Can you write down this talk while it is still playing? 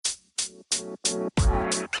My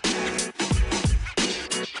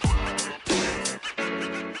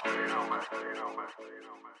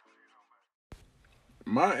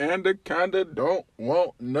anaconda don't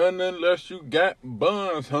want none unless you got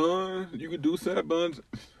buns, huh? You could do sad buns.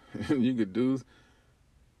 You could do,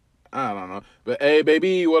 I don't know. But hey,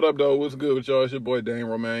 baby, what up, though? What's good with y'all? It's your boy, Dane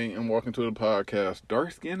Romaine, and welcome to the podcast,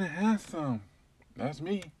 Dark Skin and Handsome. That's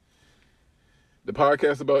me. The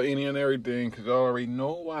podcast about any and everything, because y'all already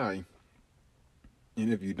know why.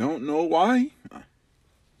 And if you don't know why,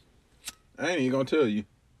 I ain't even going to tell you.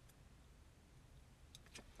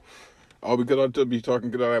 Oh, because I be talking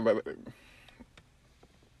because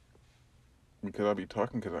I be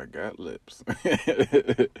talking because I got lips.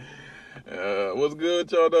 What's good,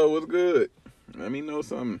 y'all, though? What's good? Let me know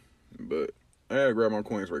something. But I gotta grab my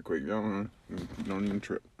coins right quick. Y'all don't even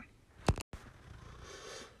trip.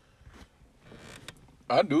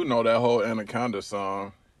 I do know that whole Anaconda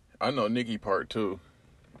song. I know Nicki part 2.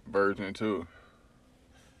 Version 2.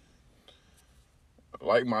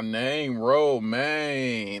 Like my name,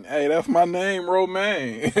 Romaine. Hey, that's my name,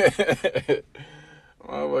 Romaine.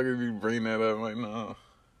 Motherfuckers be bringing that up. Like, no.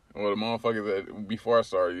 Well, the motherfuckers that, before I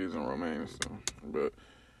started using Romaine and stuff. But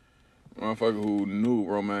motherfuckers who knew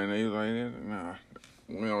Romaine, they was like, nah,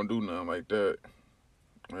 we don't do nothing like that.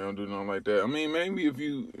 We don't do nothing like that. I mean, maybe if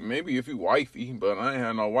you wifey, but I ain't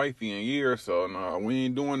had no wifey in years, so nah, we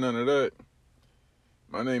ain't doing none of that.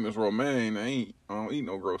 My name is Romaine. I don't eat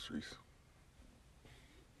no groceries.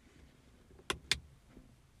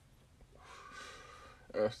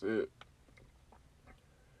 That's it.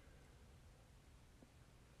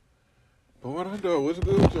 But what I do? What's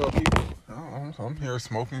good with y'all people? I'm here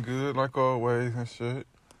smoking good like always and shit.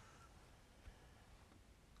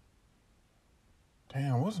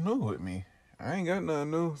 Damn, what's new with me? I ain't got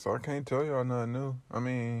nothing new, so I can't tell y'all nothing new. I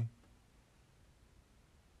mean,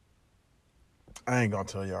 I ain't gonna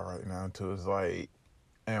tell y'all right now until it's like,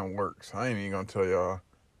 and works. I ain't even gonna tell y'all.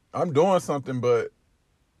 I'm doing something, but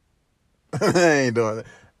I ain't doing it.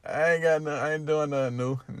 I ain't doing nothing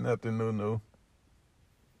new. Nothing new.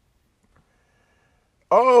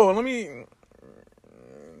 Oh, let me.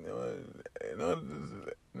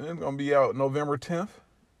 It's gonna be out November 10th.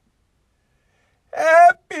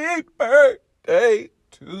 Happy birthday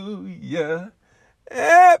to ya.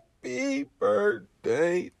 Happy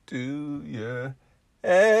birthday to ya.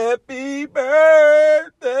 Happy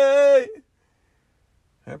birthday.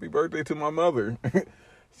 Happy birthday to my mother.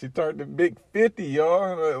 She turned the big 50,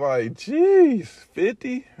 y'all. Like, jeez,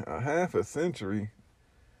 50? A half a century.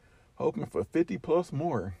 Hoping for 50 plus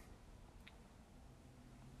more.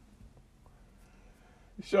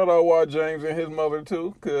 Shout out Wad James and his mother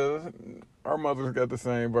too, cause our mothers got the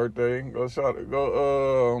same birthday. Go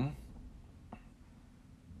follow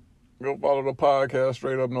the podcast,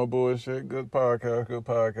 Straight Up No Bullshit. Good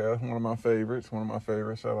podcast. One of my favorites.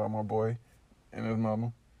 Shout out my boy and his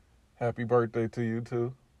mama. Happy birthday to you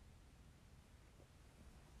too.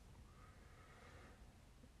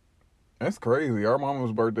 That's crazy. Our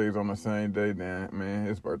mama's birthday's on the same day, man.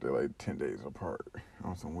 His birthday like 10 days apart.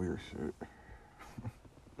 On some weird shit.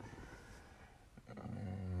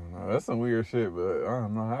 That's some weird shit, but I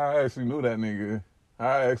don't know. I actually knew that nigga.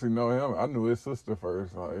 I actually know him. I knew his sister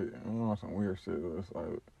first. Like, some weird shit. It's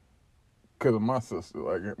like, because of my sister.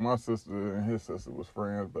 Like, my sister and his sister was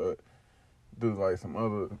friends, but there's like some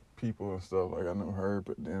other people and stuff. Like, I knew her,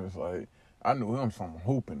 but then it's like, I knew him from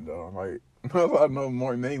hooping, though. Like, I know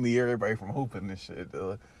more mainly everybody from hooping and shit,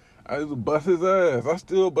 though. I used to bust his ass. I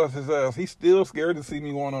still bust his ass. He's still scared to see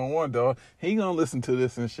me one-on-one, dog. He gonna listen to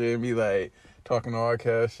this and shit and be like, talking all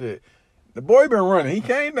cash shit. The boy been running. He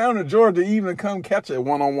came down to Georgia even to come catch a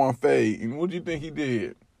one-on-one fade. And what do you think he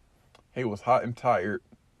did? He was hot and tired.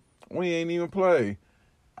 We ain't even play.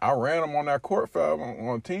 I ran him on that court foul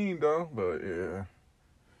on team, though. But, yeah.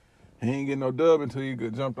 He ain't getting no dub until he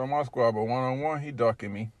jumped on my squad. But one-on-one, he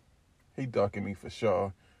ducking me. He ducking me for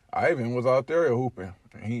sure. Ivan was out there hooping.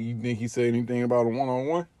 You think he said anything about a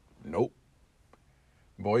one-on-one? Nope.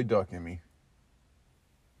 Boy ducking me.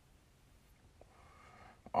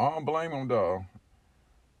 I don't blame him, dog.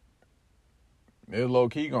 It's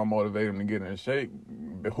low-key gonna motivate him to get in shape,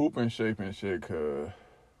 hooping shape and shit, because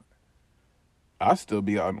I still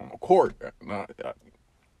be out on the court.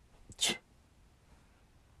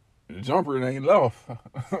 The jumper ain't left.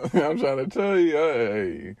 I'm trying to tell you,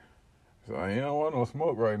 hey. So he don't want no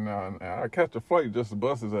smoke right now. I catch a flight just to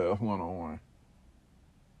bust his ass one-on-one.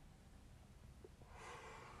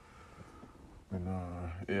 And,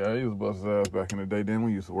 yeah, I used to bust his ass back in the day. Then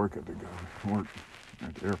we used to work at the gun.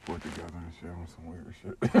 at the airport together and shit on some weird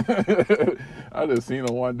shit. I just seen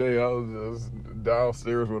him one day. I was just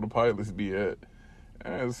downstairs where the pilots be at.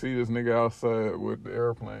 And I see this nigga outside with the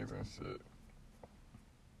airplanes and shit.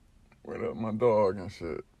 With my dog and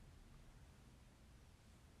shit.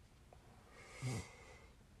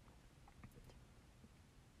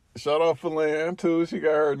 Shout out for Lynn too. She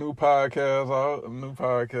got her new podcast out.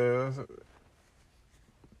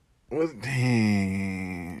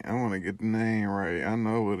 Dang, I want to get the name right. I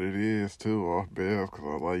know what it is too off Bells because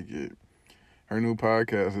I like it. Her new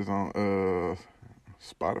podcast is on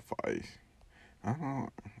Spotify. I don't know.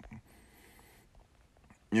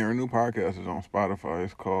 Yeah, her new podcast is on Spotify.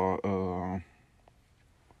 It's called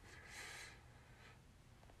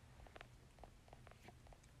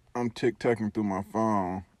I'm tic-tacking through my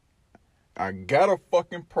phone. I got a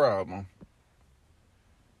fucking problem.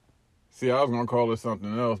 See, I was gonna call it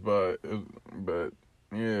something else, but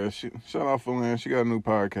yeah, shout out for Lynn. She got a new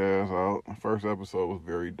podcast out. First episode was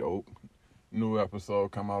very dope. New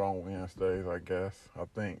episode come out on Wednesdays, I guess. I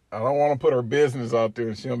think I don't want to put her business out there,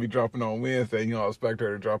 and she gonna be dropping on Wednesday. You know, I expect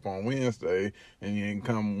her to drop on Wednesday, and you ain't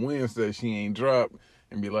come Wednesday, she ain't drop,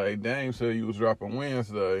 and be like, "Dang, so you was dropping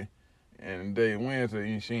Wednesday." And the day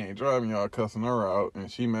Wednesday, and she ain't driving, y'all cussing her out,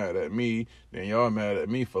 and she mad at me. Then y'all mad at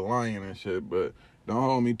me for lying and shit. But don't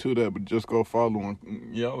hold me to that. But just go follow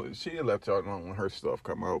y'all. She'll let y'all know when her stuff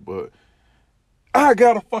come out. But I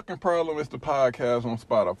got a fucking problem with the podcast on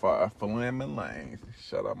Spotify for Lemon Lane.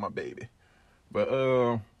 Shout out my baby. But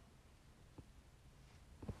I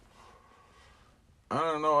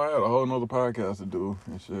don't know. I had a whole nother podcast to do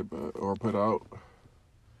and shit, or put out.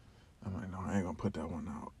 I'm like, no, I ain't gonna put that one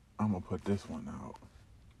out. I'm going to put this one out.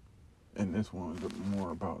 And this one is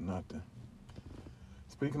more about nothing.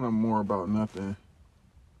 Speaking of more about nothing,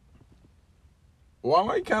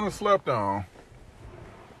 while I kind of slept on,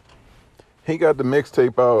 he got the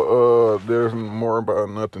mixtape out. There's more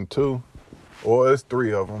about nothing too. Well, it's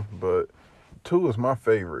 3 of them, but 2 is my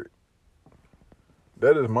favorite.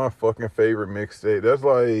 That is my fucking favorite mixtape.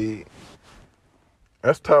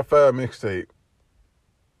 That's top 5 mixtape.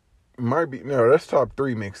 That's top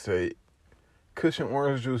 3 mixtape. Cushion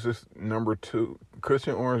Orange Juice is number 2.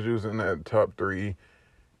 Cushion Orange Juice in that top 3.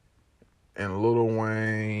 And Lil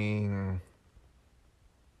Wayne,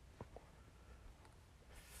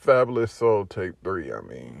 Fabulous Soul Tape 3, I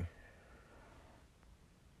mean.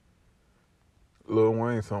 Lil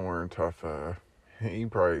Wayne somewhere in top 5. He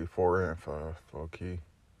probably 4 and 5, low key.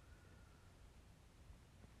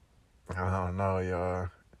 I don't know, y'all.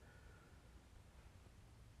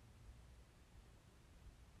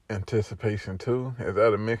 Anticipation 2, is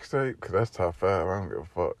that a mixtape? Because that's top 5, I don't give a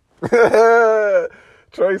fuck.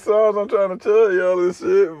 Trey Songz, I'm trying to tell y'all this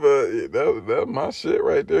shit, but that's my shit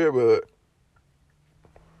right there. But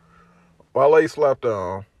Wale slapped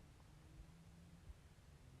on.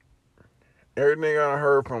 Everything I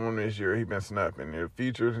heard from him this year, he been snapping. The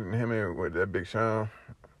features and him with that Big Sean,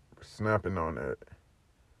 snapping on that.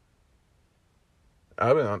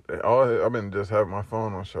 I've been just having my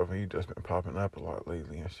phone on shuffle. He just been popping up a lot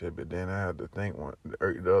lately and shit. But then I had to think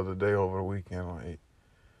the other day over the weekend, like,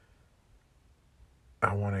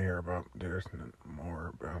 I want to hear about there's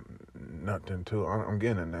more about nothing too. I'm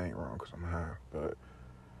getting the name wrong because I'm high, but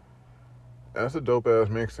that's a dope ass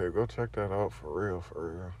mixtape. Go check that out for real, for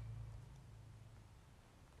real.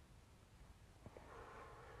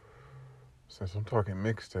 Since I'm talking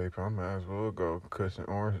mixtape, I might as well go Cushion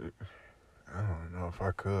Orange. I don't know if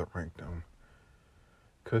I could rank them.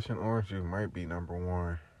 Cushion Orange Juice might be number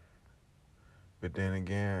 1. But then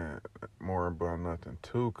again, More About Nothing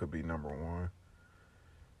 2 could be number 1.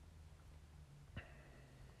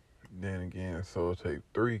 Then again, Soul Tape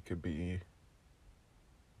 3 could be...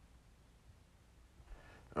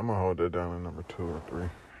 I'm going to hold that down at number 2 or 3.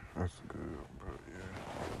 That's good, but yeah.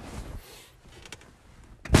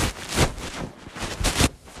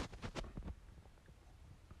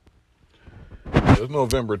 It's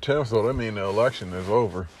November 10th, so that means the election is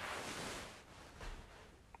over.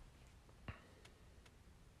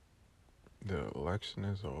 The election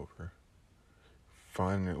is over.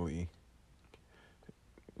 Finally,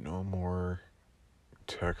 no more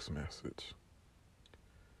text message.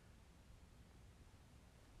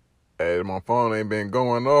 Hey, my phone ain't been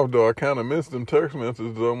going off, though. I kind of missed them text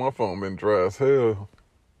messages, though. My phone been dry as hell.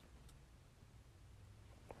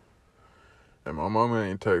 And my mama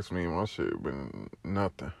ain't text me. My shit been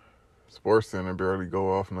nothing. Sports Center barely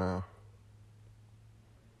go off now.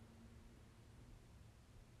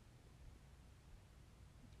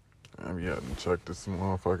 I'm yet to check this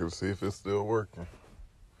motherfucker to see if it's still working.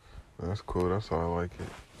 That's cool. That's how I like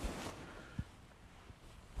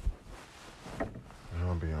it.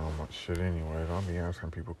 be on my shit anyways. I'll be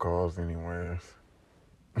answering people calls anyways.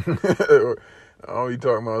 I don't be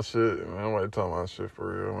talking about shit. Man, nobody talking about shit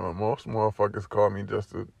for real. Most motherfuckers call me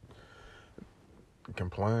just to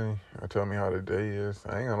complain or tell me how the day is.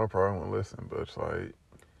 I ain't got no problem with listening, but it's like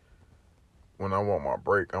when I want my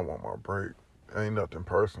break, I want my break. Ain't nothing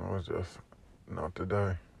personal. It's just not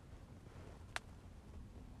today.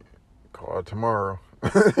 Call tomorrow.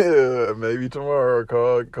 Yeah, maybe tomorrow.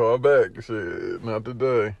 Call back. Shit, not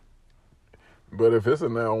today. But if it's a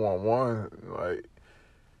 911, like,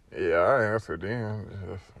 yeah, I answer then.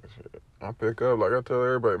 Just, shit, I pick up. Like I tell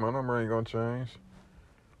everybody, my number ain't gonna change.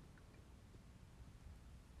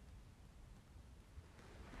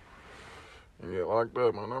 You get locked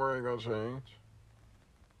up, my number ain't gonna change.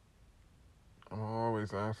 I'm gonna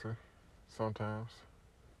always answer. Sometimes.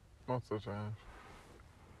 Most of the time.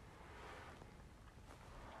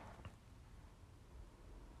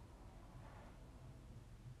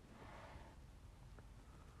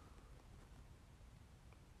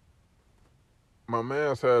 My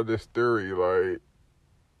man's had this theory, like,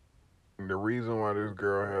 the reason why this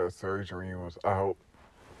girl had surgery and was out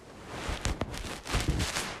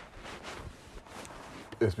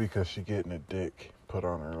is because she getting a dick put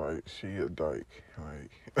on her, like, she a dyke,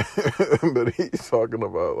 like, but he's talking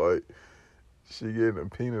about, like, she getting a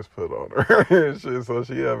penis put on her and shit, so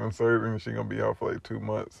she having surgery and she gonna be out for, like, 2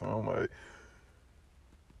 months, so I'm like,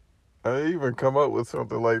 I even come up with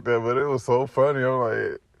something like that, but it was so funny, I'm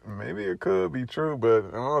like, maybe it could be true, but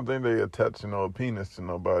I don't think they attach no penis to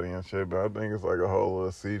nobody and shit, but I think it's like a whole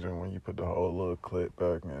little seizure when you put the whole little clip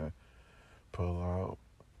back and pull out.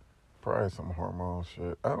 Probably some hormone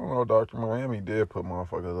shit. I don't know, Dr. Miami did put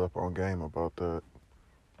motherfuckers up on game about that.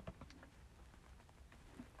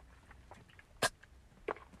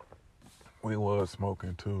 We was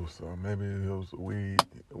smoking too, so maybe it was weed.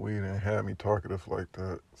 Weed didn't have me talkative like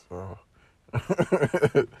that, so.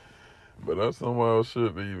 But that's some wild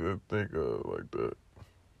shit to even think of like that.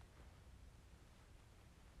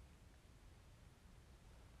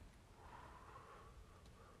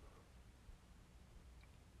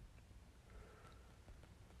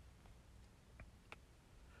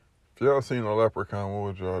 If y'all seen a leprechaun, what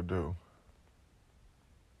would y'all do?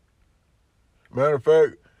 Matter of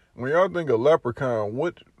fact, when y'all think of leprechaun,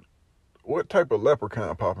 what type of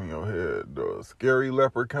leprechaun pop in your head? The scary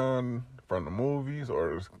leprechaun from the movies or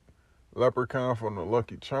the leprechaun from the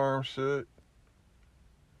Lucky Charm shit?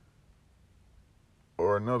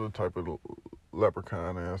 Or another type of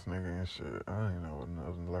leprechaun ass nigga and shit. I don't even know what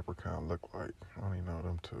another leprechaun look like. I don't even know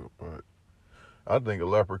them two, but I think of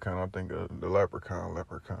leprechaun, I think of the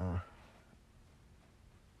leprechaun.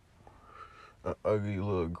 An ugly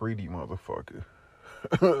little greedy motherfucker.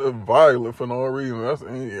 Violent for no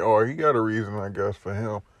reason. Or he got a reason, I guess, for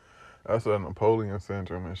him. That's a Napoleon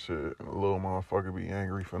syndrome and shit. A little motherfucker be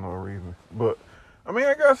angry for no reason. But I mean,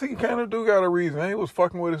 I guess he kind of do got a reason. He was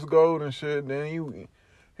fucking with his gold and shit. Then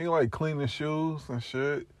he like cleaning shoes and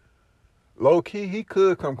shit. Low key, he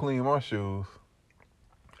could come clean my shoes.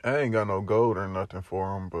 I ain't got no gold or nothing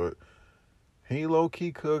for him, but he low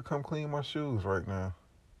key could come clean my shoes right now.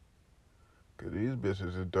 Cause these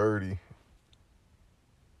bitches are dirty.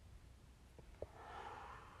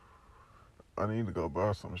 I need to go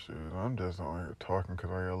buy some shoes. I'm just on here talking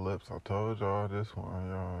because I got lips. I told y'all this one,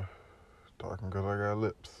 y'all. Talking because I got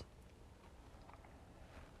lips.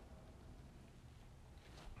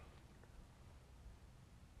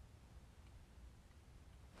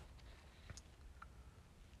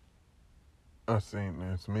 I seen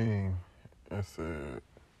this meme. It said,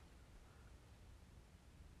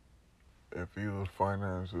 if you was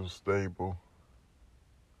financially stable,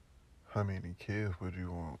 how many kids would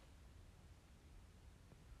you want?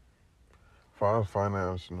 If I was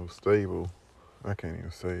financially stable, I can't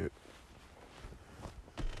even say it.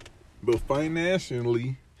 But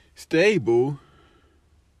financially stable,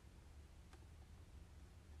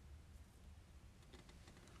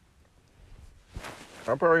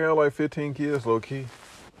 I probably have like 15 kids, low key.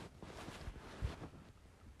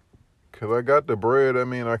 Cause I got the bread, I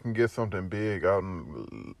mean I can get something big out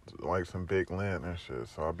in like some big land and shit,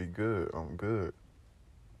 so I'll be good. I'm good.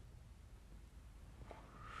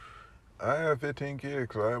 I have 15 kids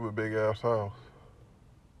because I have a big ass house.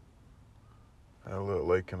 I have a little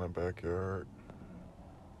lake in the backyard.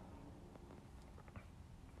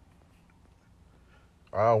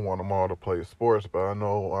 I want them all to play sports, but I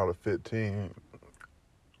know out of 15,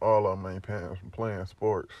 all of them ain't playing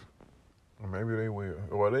sports. Maybe they will.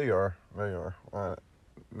 Well, they are. They are.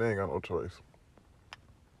 They ain't got no choice.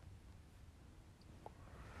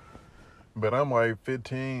 But I'm like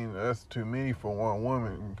 15, that's too many for one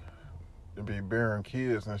woman. to be bearing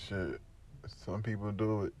kids and shit. Some people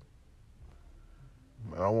do it.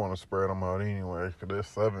 But I want to spread them out anyway, because there's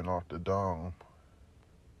 7 off the dome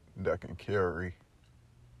that can carry.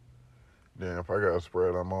 Then if I got to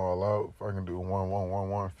spread them all out, if I can do 1, 1, 1,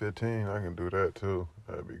 1, 15, I can do that too.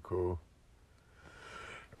 That'd be cool.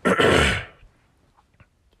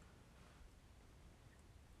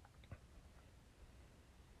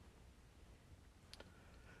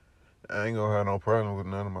 I ain't gonna have no problem with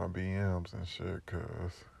none of my BMs and shit,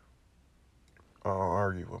 cause I don't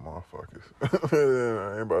argue with motherfuckers.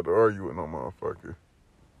 I ain't about to argue with no motherfucker.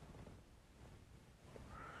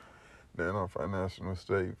 Then I'm financially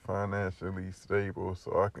stable,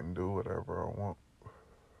 so I can do whatever I want.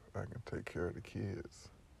 I can take care of the kids,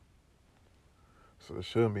 so it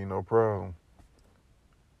shouldn't be no problem.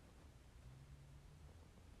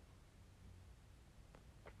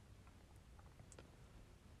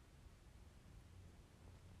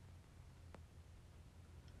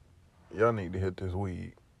 Y'all need to hit this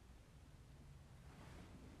weed.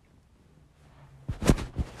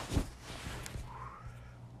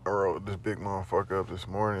 I rolled this big motherfucker up this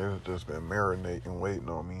morning. It's just been marinating, waiting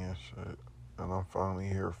on me and shit. And I'm finally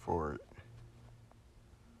here for it.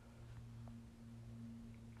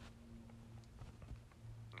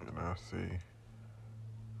 And I see.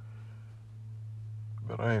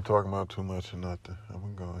 But I ain't talking about too much or nothing. I'm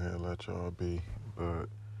gonna go ahead and let y'all be. But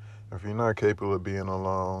if you're not capable of being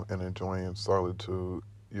alone and enjoying solitude,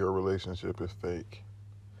 your relationship is fake.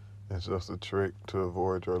 It's just a trick to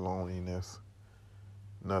avoid your loneliness.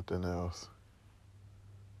 Nothing else.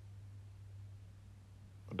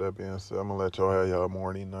 With that being said, I'm gonna let y'all have y'all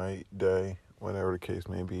morning, night, day, whatever the case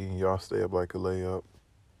may be. Y'all stay up like a layup.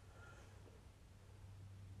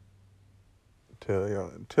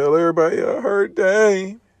 Tell everybody y'all heard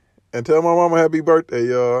day. And tell my mama happy birthday,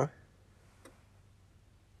 y'all.